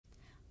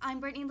I'm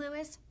Brittany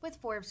Lewis with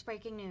Forbes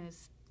Breaking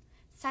News.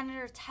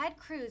 Senator Ted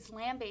Cruz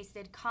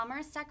lambasted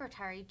Commerce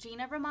Secretary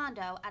Gina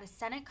Raimondo at a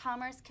Senate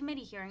Commerce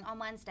Committee hearing on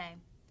Wednesday.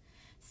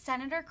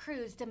 Senator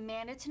Cruz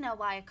demanded to know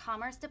why a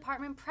Commerce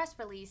Department press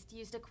release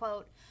used a,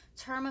 quote,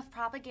 term of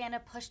propaganda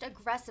pushed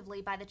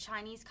aggressively by the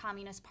Chinese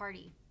Communist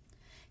Party.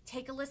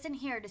 Take a listen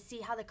here to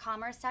see how the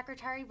Commerce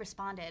Secretary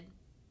responded.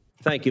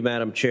 Thank you,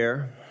 Madam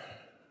Chair.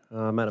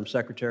 Madam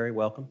Secretary,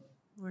 welcome.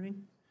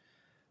 Morning.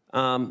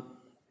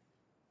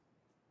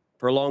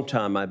 For a long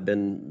time, I've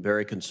been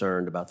very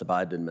concerned about the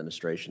Biden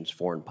administration's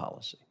foreign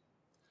policy.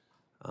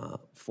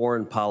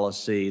 Foreign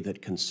policy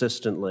that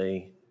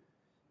consistently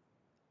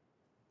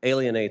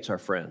alienates our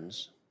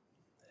friends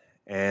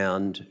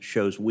and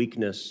shows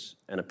weakness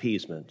and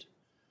appeasement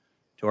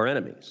to our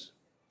enemies.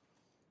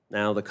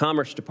 Now, the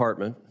Commerce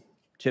Department,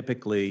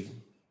 typically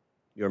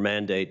your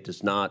mandate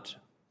does not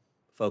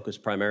focus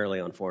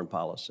primarily on foreign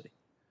policy.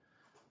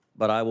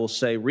 But I will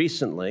say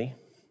recently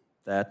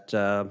that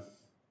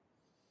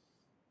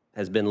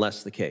has been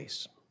less the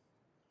case.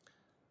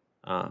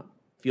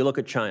 If you look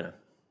at China,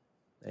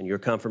 and your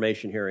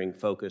confirmation hearing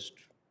focused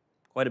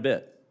quite a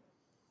bit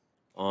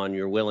on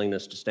your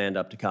willingness to stand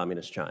up to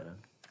Communist China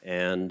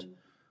and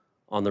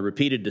on the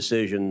repeated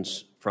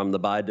decisions from the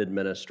Biden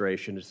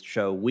administration to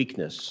show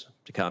weakness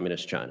to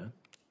Communist China.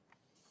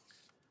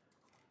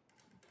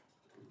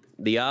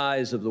 The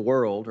eyes of the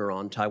world are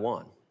on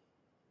Taiwan.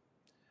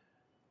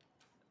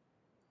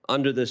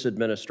 Under this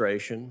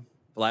administration,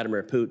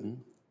 Vladimir Putin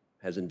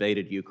has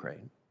invaded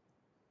Ukraine.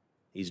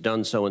 He's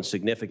done so in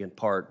significant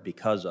part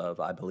because of,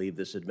 I believe,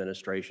 this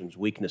administration's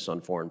weakness on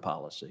foreign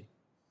policy.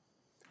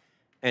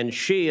 And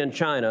Xi in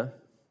China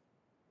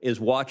is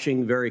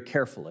watching very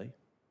carefully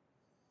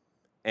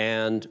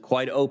and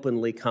quite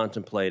openly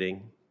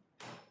contemplating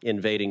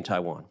invading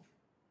Taiwan.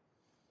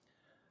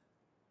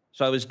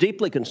 So I was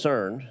deeply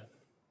concerned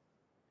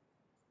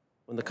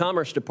when the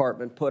Commerce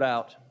Department put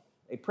out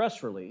a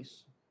press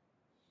release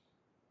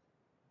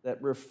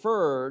that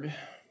referred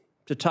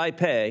to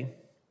Taipei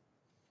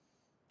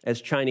as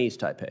Chinese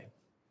Taipei.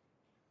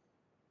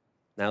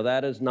 Now,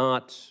 that is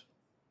not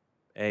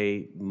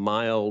a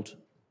mild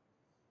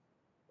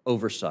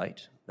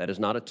oversight. That is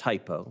not a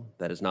typo.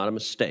 That is not a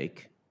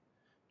mistake.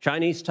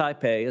 Chinese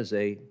Taipei is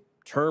a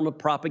term of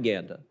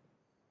propaganda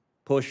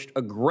pushed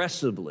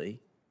aggressively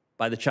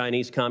by the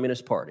Chinese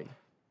Communist Party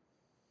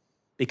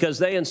because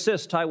they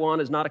insist Taiwan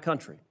is not a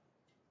country.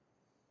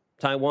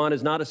 Taiwan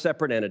is not a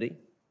separate entity.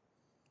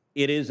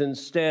 It is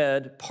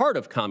instead part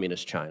of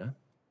Communist China.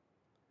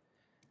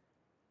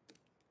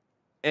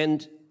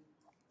 And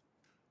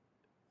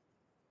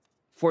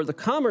for the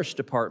Commerce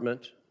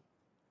Department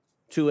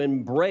to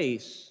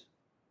embrace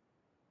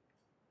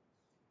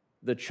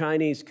the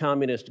Chinese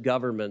Communist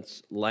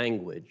government's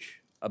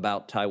language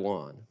about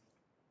Taiwan,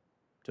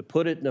 to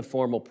put it in a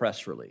formal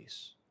press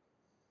release,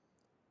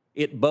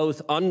 it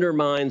both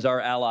undermines our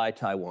ally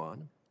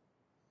Taiwan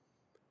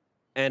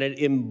and it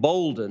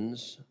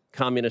emboldens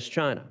Communist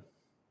China.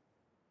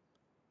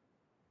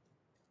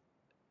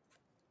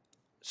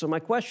 So my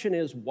question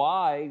is,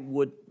 why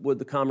would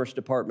the Commerce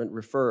Department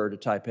refer to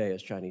Taipei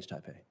as Chinese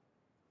Taipei?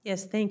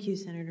 Yes, thank you,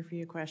 Senator, for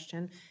your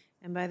question.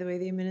 And by the way,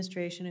 the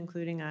administration,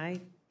 including I,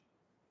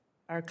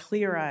 are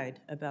clear-eyed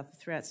about the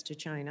threats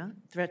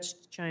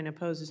China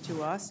poses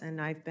to us,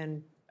 and I've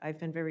been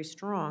very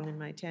strong in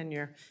my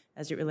tenure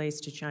as it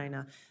relates to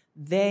China.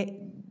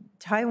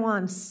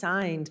 Taiwan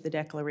signed the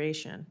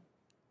declaration.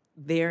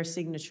 Their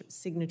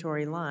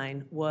signatory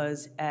line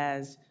was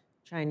as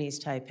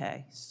Chinese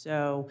Taipei.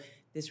 So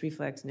this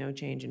reflects no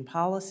change in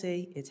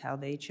policy. It's how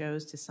they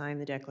chose to sign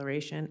the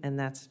declaration, and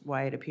that's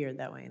why it appeared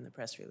that way in the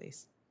press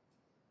release.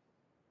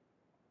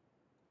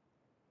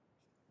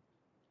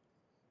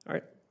 All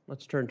right,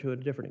 let's turn to a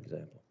different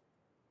example.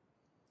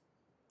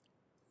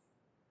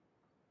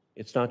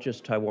 It's not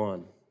just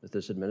Taiwan that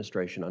this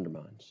administration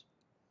undermines.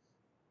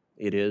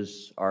 It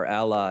is our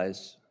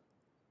allies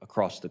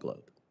across the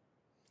globe.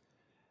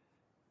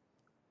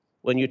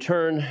 When you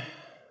turn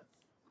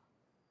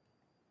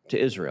to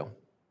Israel,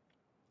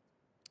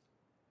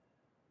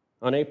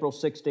 on April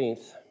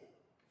 16th,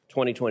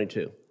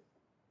 2022,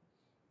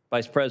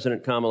 Vice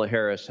President Kamala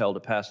Harris held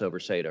a Passover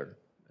Seder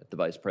at the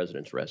Vice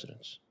President's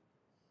residence.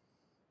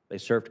 They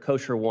served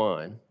kosher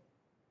wine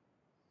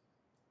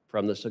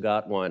from the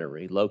Sagat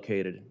winery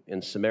located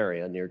in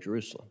Samaria near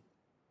Jerusalem.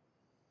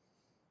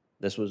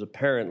 This was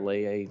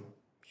apparently a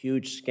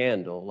huge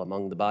scandal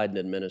among the Biden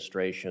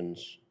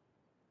administration's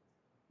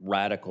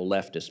radical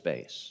leftist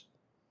base,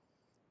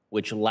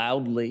 which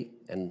loudly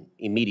and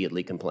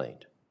immediately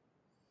complained.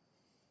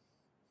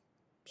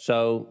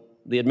 So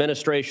the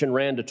administration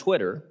ran to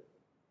Twitter,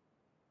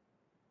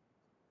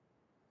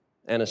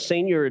 and a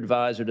senior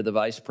advisor to the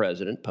vice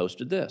president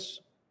posted this: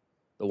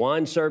 "The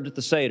wine served at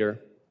the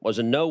Seder was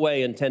in no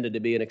way intended to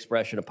be an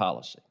expression of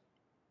policy."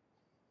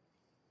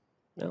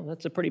 Now,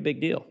 that's a pretty big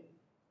deal.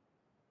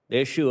 The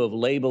issue of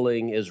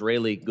labeling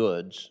Israeli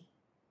goods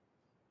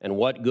and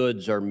what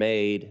goods are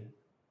made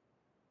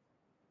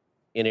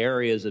in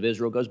areas of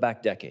Israel goes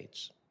back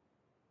decades.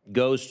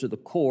 goes to the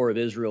core of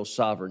Israel's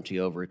sovereignty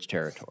over its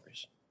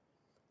territories.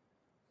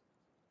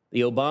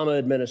 The Obama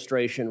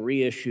administration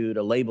reissued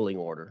a labeling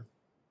order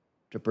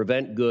to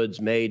prevent goods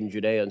made in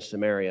Judea and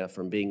Samaria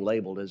from being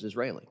labeled as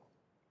Israeli.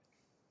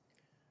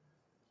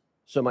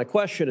 So my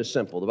question is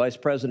simple. The Vice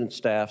President's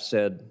staff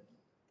said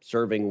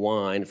serving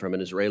wine from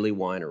an Israeli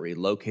winery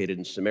located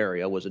in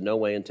Samaria was in no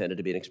way intended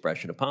to be an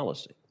expression of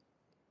policy.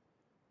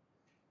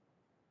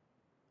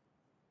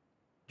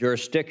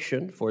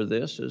 Jurisdiction for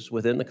this is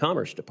within the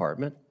Commerce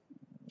Department.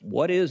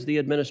 What is the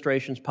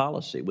administration's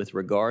policy with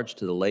regards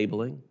to the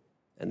labeling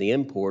and the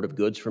import of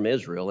goods from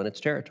Israel and its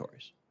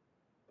territories?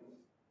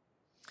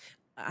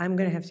 I'm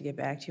going to have to get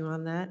back to you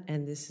on that,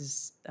 and this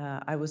is,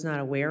 I was not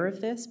aware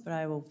of this, but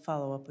I will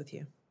follow up with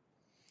you.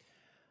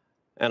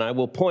 And I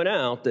will point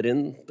out that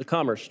in the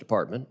Commerce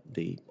Department,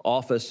 the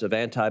Office of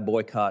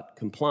Anti-Boycott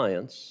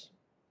Compliance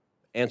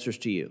answers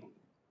to you.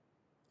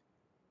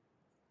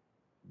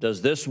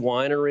 Does this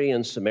winery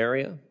in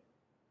Samaria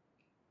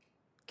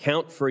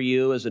count for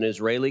you as an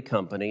Israeli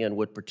company, and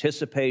would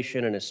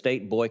participation in a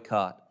state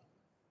boycott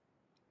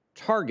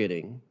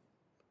targeting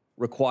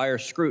require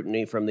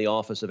scrutiny from the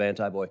Office of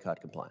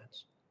Anti-Boycott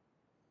Compliance?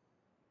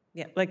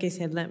 Yeah, like I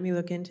said, let me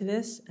look into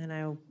this, and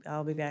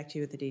I'll be back to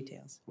you with the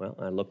details. Well,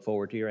 I look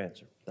forward to your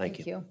answer. Thank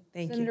you.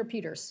 Thank you. Senator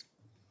Peters.